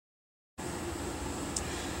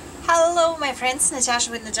Hello my friends,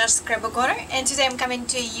 Natasha with Natasha'ScrapbooKorner, and today I'm coming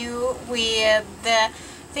to you with the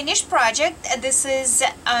finished project. This is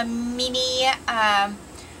a mini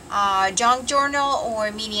junk journal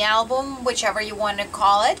or mini album, whichever you want to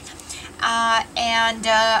call it, and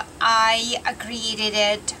I created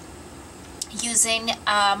it using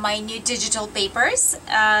my new digital papers.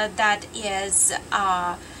 That is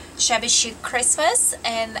Shabby Chic Christmas,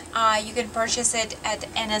 and you can purchase it at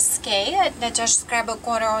NSK, at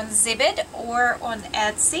Natasha'ScrapbooKorner on Zibit or on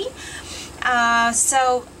Etsy.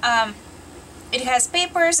 It has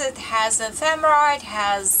papers, it has ephemera, it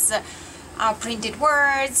has printed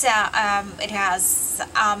words, it has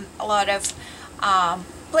a lot of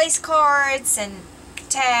place cards and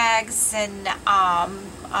tags and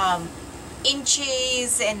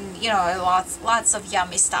inches and lots of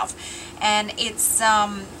yummy stuff. And it's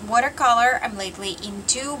watercolor. I'm lately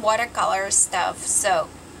into watercolor stuff, so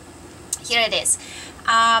here it is.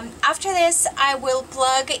 After this I will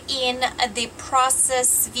plug in the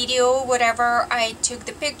process video, whatever I took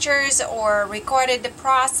the pictures or recorded the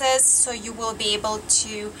process, so you will be able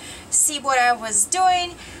to see what I was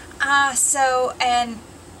doing. I'm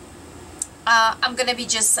gonna be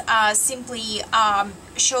just simply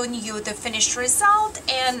showing you the finished result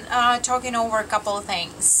and talking over a couple of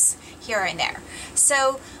things here and there.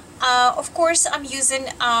 So of course I'm using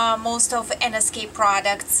most of NSK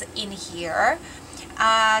products in here.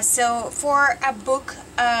 So for a book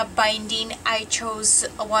binding, I chose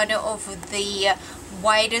one of the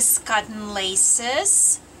widest cotton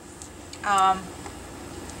laces.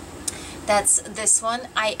 That's this one.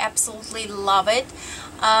 I absolutely love it.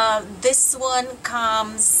 This one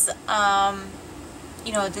comes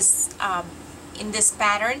in this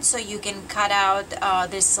pattern, so you can cut out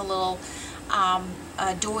this little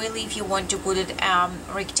doily if you want to put it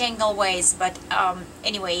rectangle ways, but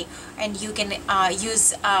anyway, and you can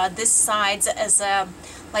use this sides as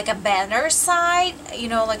like a banner side,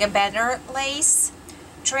 like a banner lace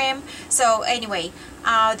trim. So anyway,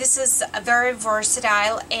 this is very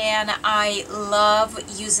versatile, and I love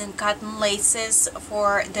using cotton laces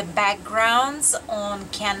for the backgrounds on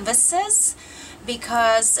canvases,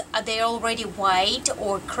 because they're already white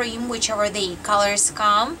or cream, whichever the colors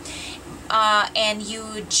come, and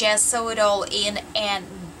you just sew it all in and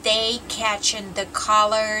they catch in the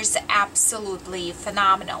colors absolutely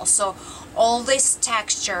phenomenal. So all this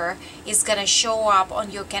texture is gonna show up on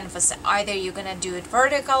your canvas. Either you're gonna do it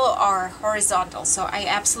vertical or horizontal. So I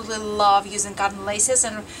absolutely love using cotton laces,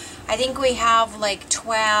 and I think we have like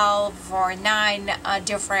 12 or 9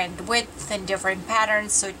 different widths and different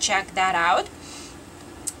patterns, so check that out.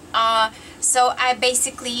 So I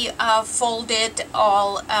basically fold it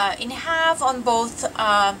all in half on both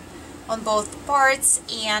parts,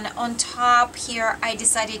 and on top here I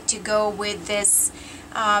decided to go with this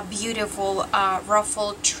beautiful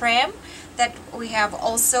ruffle trim that we have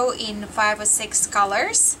also in 5 or 6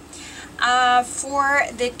 colors. For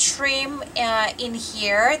the trim in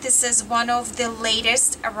here, this is one of the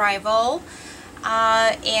latest arrival,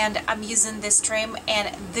 and I'm using this trim,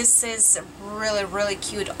 and this is really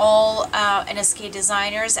cute. All NSK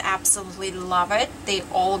designers absolutely love it. They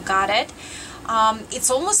all got it. It's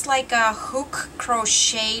almost like a hook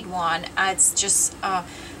crocheted one. It's just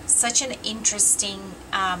such an interesting,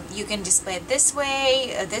 you can display it this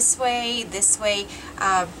way, this way, this way,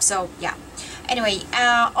 so yeah. Anyway,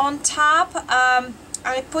 on top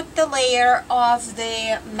I put the layer of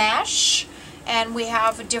the mesh, and we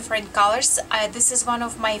have different colors. This is one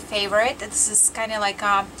of my favorite. This is kind of like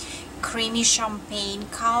a creamy champagne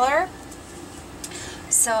color,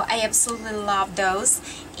 so I absolutely love those.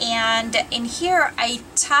 And in here I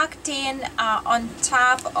tucked in on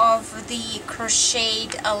top of the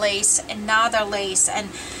crocheted lace another lace, and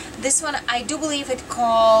this one I do believe it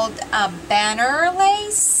called a banner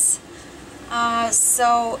lace.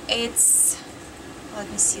 So it's, let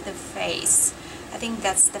me see the face, I think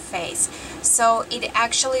that's the face. So it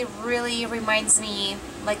actually really reminds me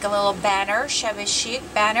like a little banner, Shabby Chic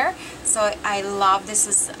banner. So I love this.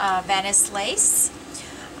 Is Venice lace.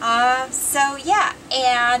 So yeah,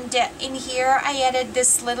 and in here I added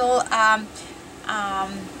this little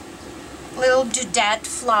little dudette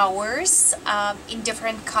flowers in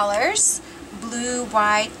different colors, blue,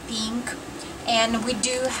 white, pink, and we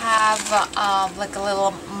do have like a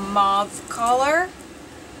little mauve color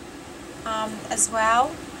as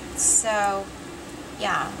well. So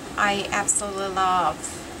yeah, I absolutely love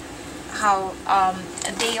how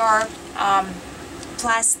they are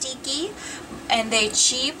plasticky, and they're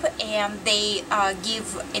cheap, and they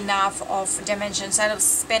give enough of dimensions. Instead of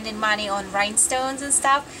spending money on rhinestones and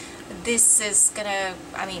stuff, this is gonna,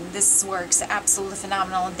 I mean, this works absolutely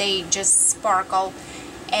phenomenal. They just sparkle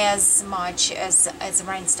as much as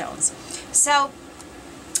rhinestones. So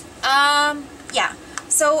yeah,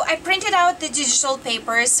 so I printed out the digital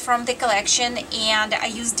papers from the collection, and I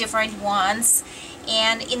used different ones.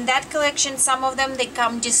 And in that collection, some of them they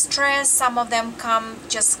come distressed, some of them come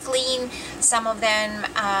just clean, some of them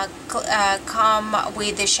come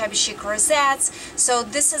with the Shabby Chic rosettes. So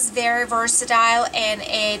this is very versatile, and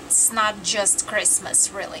it's not just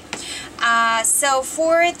Christmas, really. So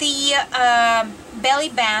for the belly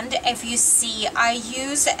band, if you see, I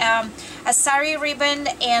use a sari ribbon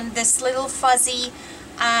and this little fuzzy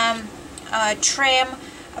trim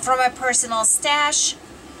from my personal stash.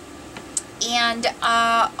 And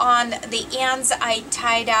on the ends I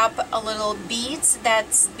tied up a little beads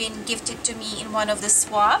that's been gifted to me in one of the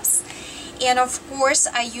swaps. And of course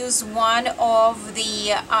I use one of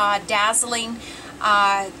the dazzling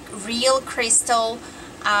real crystal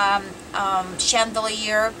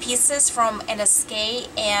chandelier pieces from NSK,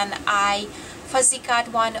 and I fuzzy cut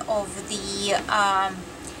one of the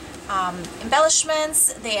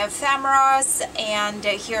embellishments, the ephemeras, and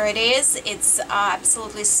here it is. It's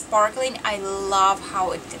absolutely sparkling. I love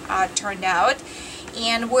how it turned out.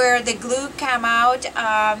 And where the glue came out,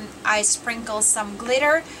 I sprinkled some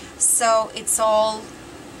glitter, so it's all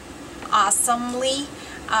awesomely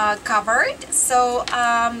covered. So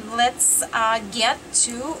let's get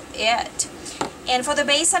to it. And for the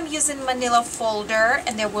base, I'm using manila folder,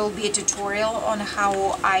 and there will be a tutorial on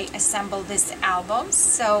how I assemble this album.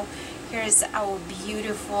 So here's our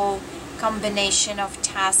beautiful combination of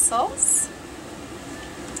tassels.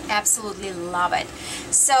 Absolutely love it.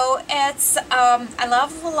 So it's I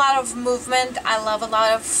love a lot of movement, I love a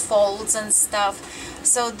lot of folds and stuff.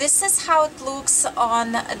 So this is how it looks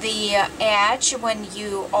on the edge when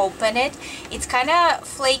you open it. It's kind of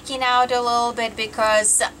flaking out a little bit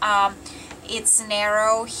because it's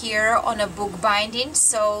narrow here on a book binding,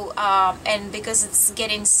 so and because it's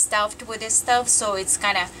getting stuffed with this stuff, so it's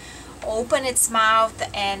kind of open its mouth,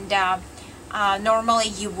 and normally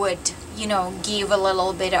you would, you know, give a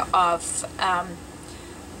little bit of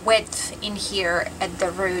width in here at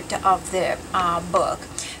the root of the book.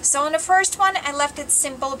 So on the first one I left it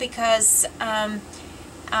simple because I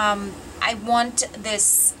want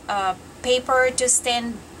this paper to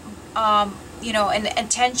stand, you know, and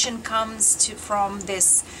attention comes to from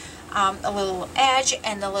this a little edge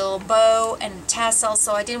and a little bow and tassel,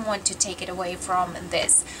 so I didn't want to take it away from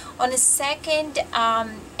this. On the second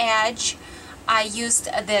edge I used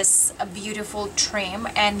this beautiful trim,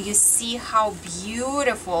 and you see how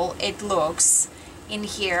beautiful it looks in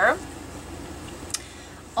here.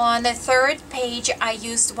 On the third page I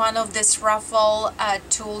used one of this ruffle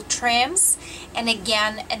tool trims, and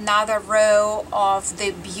again another row of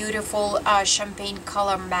the beautiful champagne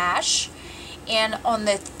color mesh. And on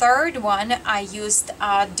the third one I used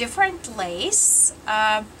different lace.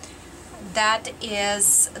 That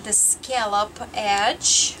is the scallop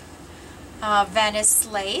edge Venice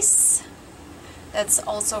lace. That's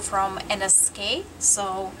also from NSK,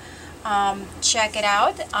 so check it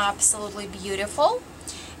out. Absolutely beautiful.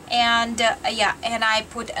 And yeah, and I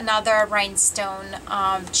put another rhinestone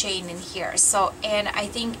chain in here. So, and I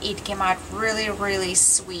think it came out really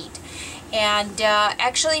sweet. And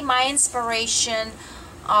actually my inspiration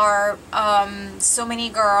are so many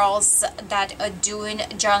girls that are doing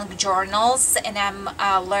junk journals, and I'm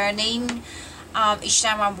learning each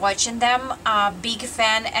time I'm watching them. Big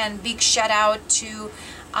fan and big shout out to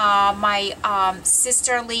my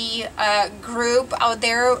sisterly group out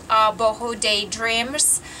there, Boho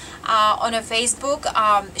Daydreams, on a Facebook.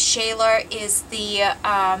 Shayla is the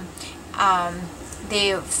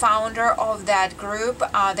founder of that group.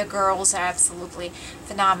 The girls are absolutely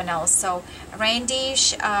phenomenal. So Randy,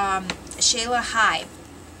 Shayla, hi.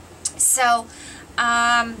 So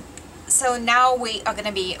so now we are going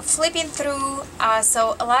to be flipping through,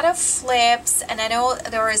 so a lot of flips, and I know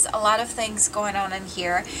there is a lot of things going on in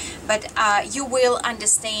here, but you will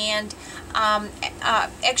understand.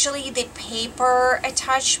 Actually the paper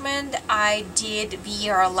attachment I did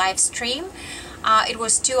via live stream. It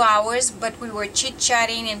was 2 hours, but we were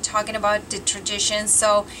chit-chatting and talking about the traditions.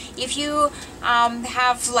 So if you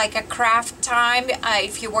have like a craft time,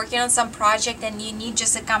 if you're working on some project and you need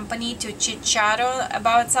just a company to chit-chat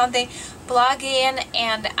about something, plug in,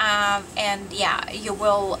 and yeah, you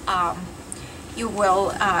will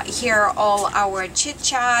hear all our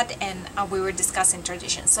chit-chat, and we were discussing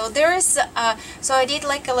traditions. So there is so I did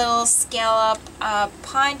like a little scallop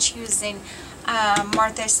punch using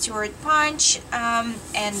Martha Stewart punch,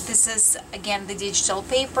 and this is again the digital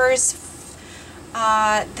papers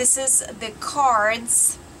This is the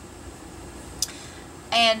cards,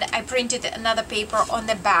 and I printed another paper on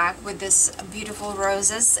the back with this beautiful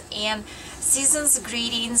roses and season's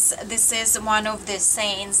greetings. This is one of the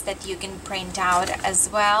sayings that you can print out as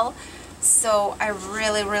well. So I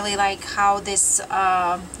really like how this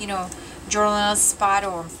you know, journal spot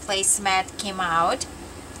or placemat came out.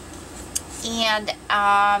 And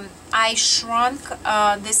I shrunk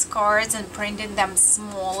these cards and printed them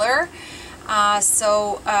smaller.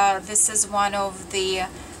 So this is one of the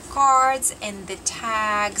cards and the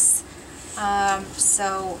tags.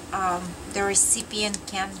 So the recipient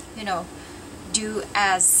can, you know, do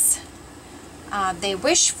as they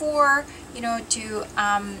wish for, you know, to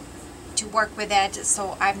work with it.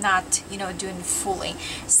 So I'm not, you know, doing fully.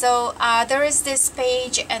 So there is this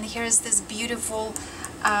page, and here's this beautiful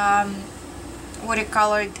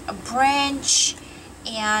watercolored branch,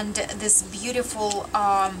 and this beautiful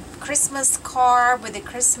Christmas card with a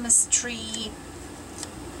Christmas tree.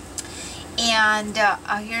 And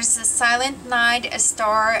here's the Silent Night, a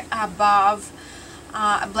star above,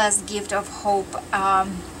 a blessed gift of hope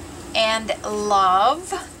and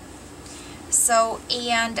love. So,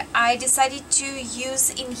 and I decided to use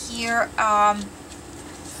in here a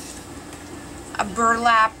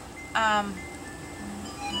burlap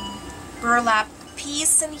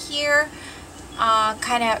piece in here,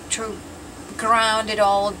 kind of to ground it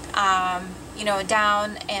all, you know,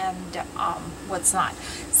 down and what's not.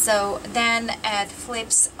 So then it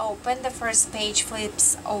flips open, the first page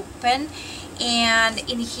flips open, and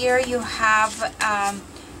in here you have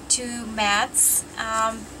two mats,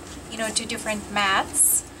 you know, two different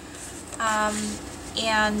mats,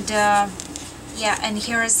 and yeah, and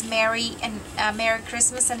here is Merry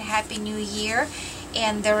Christmas and Happy New Year,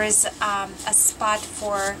 and there is a spot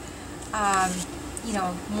for you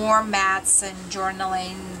know, more mats and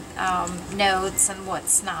journaling, notes and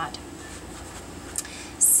what's not.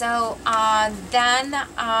 So then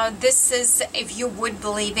this is, if you would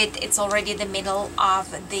believe it, it's already the middle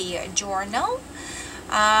of the journal.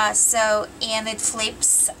 So, and it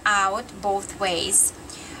flips out both ways.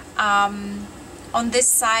 On this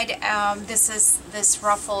side, this is this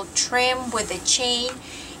ruffled trim with a chain,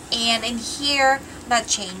 and in here,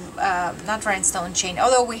 not rhinestone chain,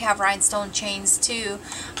 although we have rhinestone chains too.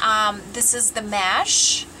 This is the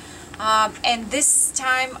mesh, and this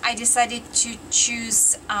time I decided to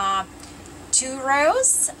choose 2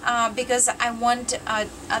 rows because I want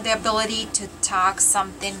the ability to tuck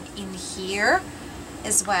something in here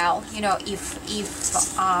as well, you know, if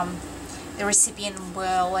the recipient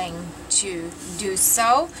willing to do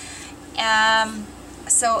so.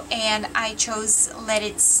 So, and I chose Let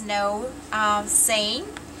It Snow saying.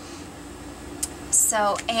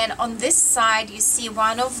 So, and on this side you see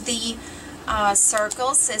one of the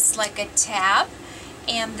circles is like a tab,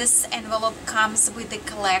 and this envelope comes with the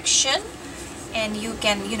collection, and you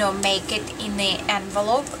can, you know, make it in the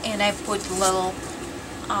envelope, and I put little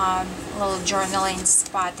journaling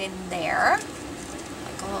spot in there,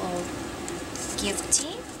 like a little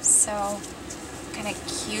gifty. So kind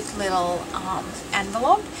of cute little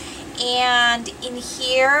envelope. And in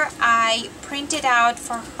here I printed out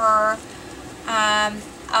for her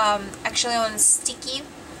actually on sticky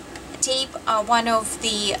tape one of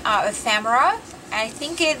the ephemera. I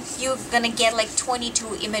think you're gonna get like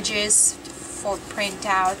 22 images for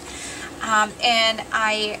printout, and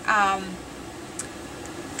I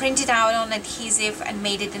printed out on adhesive and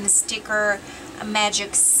made it in a sticker, a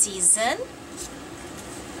Magic Season.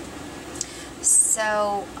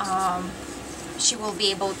 So she will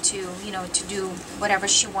be able to, you know, to do whatever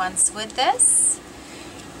she wants with this.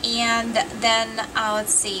 And then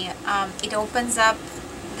let's see, it opens up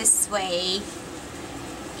this way,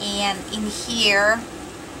 and in here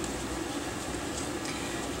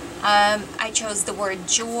I chose the word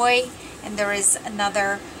joy, and there is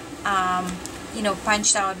another you know,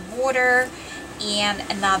 punched out border and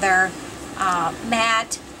another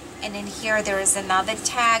mat, and in here there is another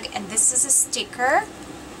tag, and this is a sticker,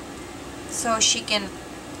 so she can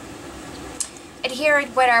adhere it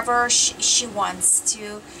whatever she wants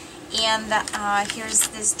to. And here's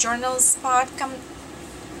this journal spot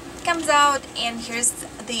comes out, and here's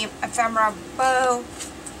the ephemera bow,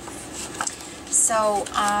 so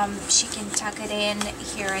she can tuck it in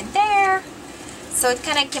here and there. So it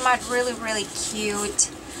kind of came out really cute.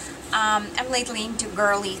 I'm lately into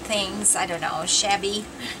girly things, I don't know, shabby.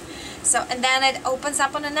 So, and then it opens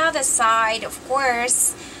up on another side, of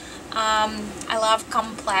course. I love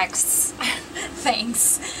complex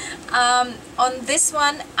things. On this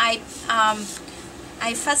one, I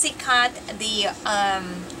fussy cut the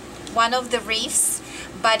one of the reefs,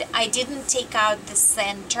 but I didn't take out the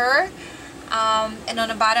center. And on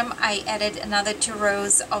the bottom I added another 2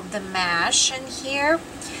 rows of the mesh in here.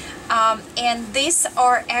 And these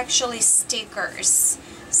are actually stickers.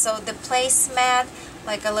 So the placemat,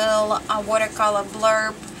 like a little watercolor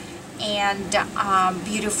blurb, and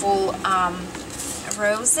beautiful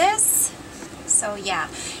roses. So yeah,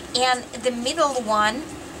 and the middle one,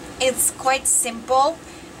 it's quite simple.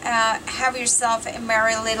 Have yourself a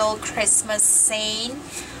merry little Christmas saying,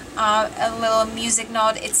 a little music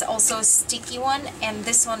note. It's also a sticky one, and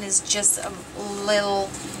this one is just a little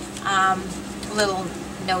little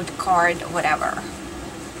note card, whatever.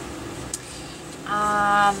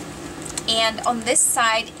 And on this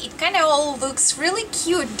side, it kind of all looks really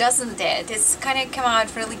cute, doesn't it? It's kind of come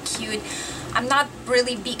out really cute. I'm not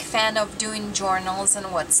really big fan of doing journals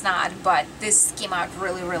and what's not, but this came out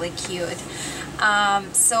really cute.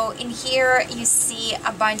 So in here you see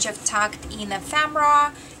a bunch of tucked in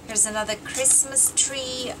ephemera. Here's another Christmas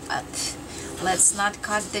tree. Let's not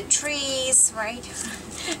cut the trees, right?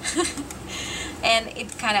 And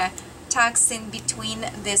it kind of tucks in between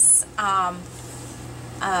this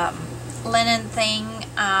linen thing,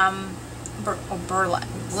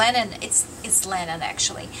 linen, it's linen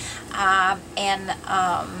actually, and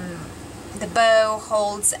the bow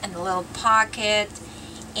holds and a little pocket,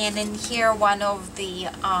 and in here one of the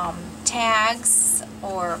tags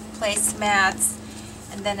or placemats,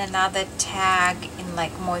 and then another tag in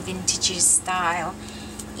like more vintage style,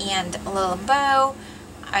 and a little bow.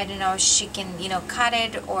 I don't know, she can, you know, cut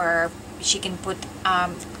it, or she can put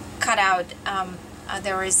cut out.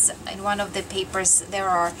 There is, in one of the papers, there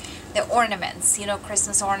are the ornaments, you know,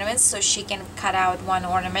 Christmas ornaments, so she can cut out one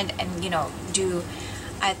ornament and, you know, do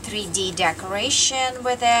a 3D decoration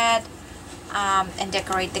with it, and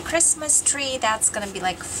decorate the Christmas tree. That's gonna be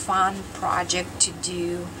like fun project to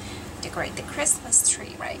do, decorate the Christmas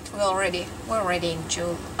tree, right? We're already in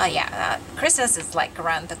June. Christmas is like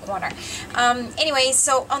around the corner. Anyway,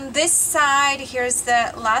 so on this side, here's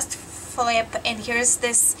the last flip, and here's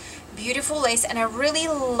this beautiful lace, and I really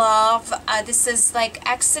love, this is like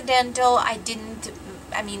accidental. I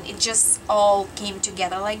mean, it just all came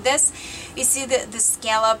together like this. You see the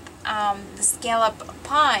scallop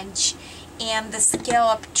punch and the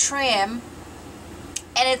scallop trim,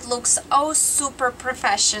 and it looks oh super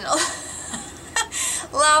professional.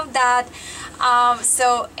 Love that.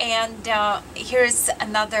 So, and here's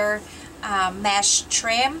another mesh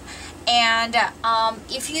trim. And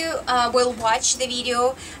if you will watch the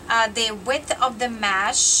video, the width of the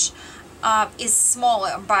mesh is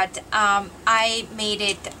smaller, but I made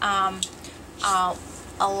it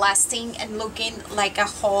lasting and looking like a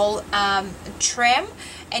whole trim.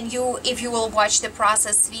 And if you will watch the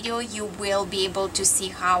process video, you will be able to see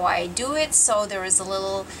how I do it. So there is a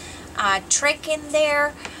little trick in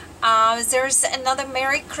there. There's another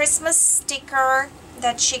Merry Christmas sticker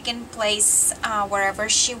that she can place wherever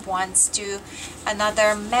she wants to.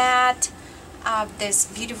 Another mat, this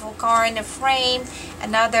beautiful car in a frame,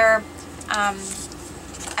 another,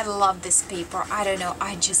 I love this paper. I don't know,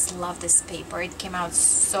 I just love this paper. It came out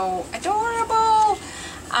so adorable.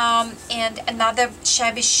 And another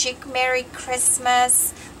Shabby Chic Merry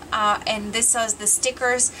Christmas, and this has the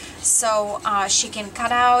stickers, so she can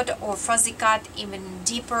cut out or fuzzy cut even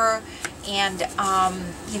deeper, and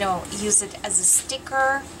you know, use it as a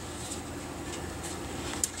sticker.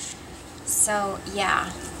 So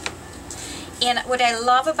yeah, and what I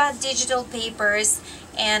love about digital papers,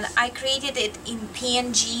 and I created it in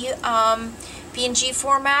PNG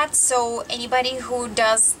format, so anybody who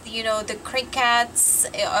does, you know, the Cricuts,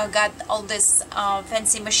 got all this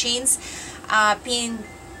fancy machines,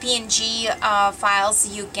 PNG files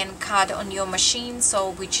you can cut on your machine,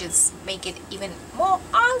 so which is make it even more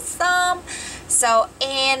awesome. So,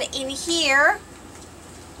 and in here,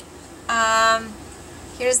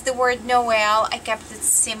 here's the word Noel. I kept it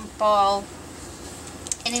simple,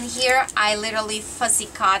 and in here I literally fuzzy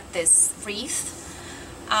cut this wreath,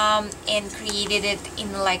 and created it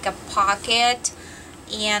in like a pocket,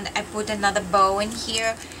 and I put another bow in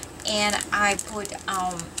here, and I put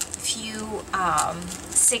few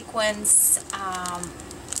sequins,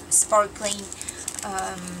 sparkling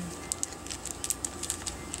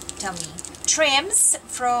trims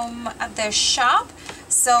from the shop,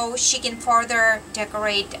 so she can further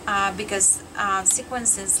decorate, because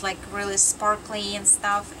sequins is like really sparkly and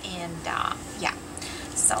stuff, and yeah,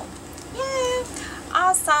 so yeah,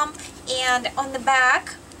 awesome. And on the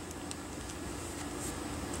back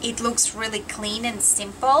it looks really clean and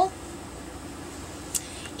simple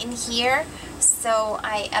in here, so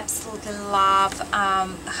I absolutely love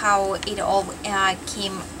how it all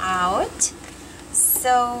came out.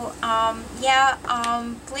 So yeah,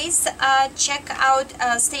 please check out,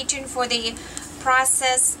 stay tuned for the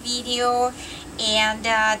process video, and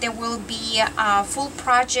there will be a full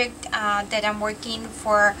project that I'm working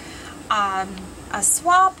for, a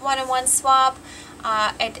swap, one-on-one swap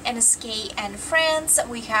at NSK and Friends.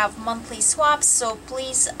 We have monthly swaps, so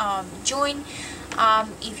please join.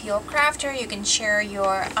 If you're a crafter, you can share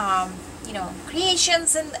your you know,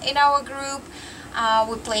 creations in our group.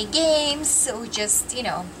 We play games, so just, you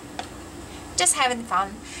know, just having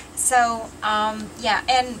fun. So yeah,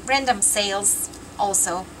 and random sales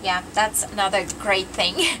also, yeah, that's another great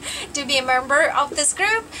thing to be a member of this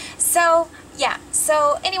group. So yeah,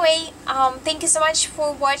 so anyway, thank you so much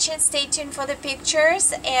for watching. Stay tuned for the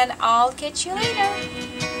pictures, and I'll catch you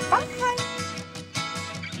later.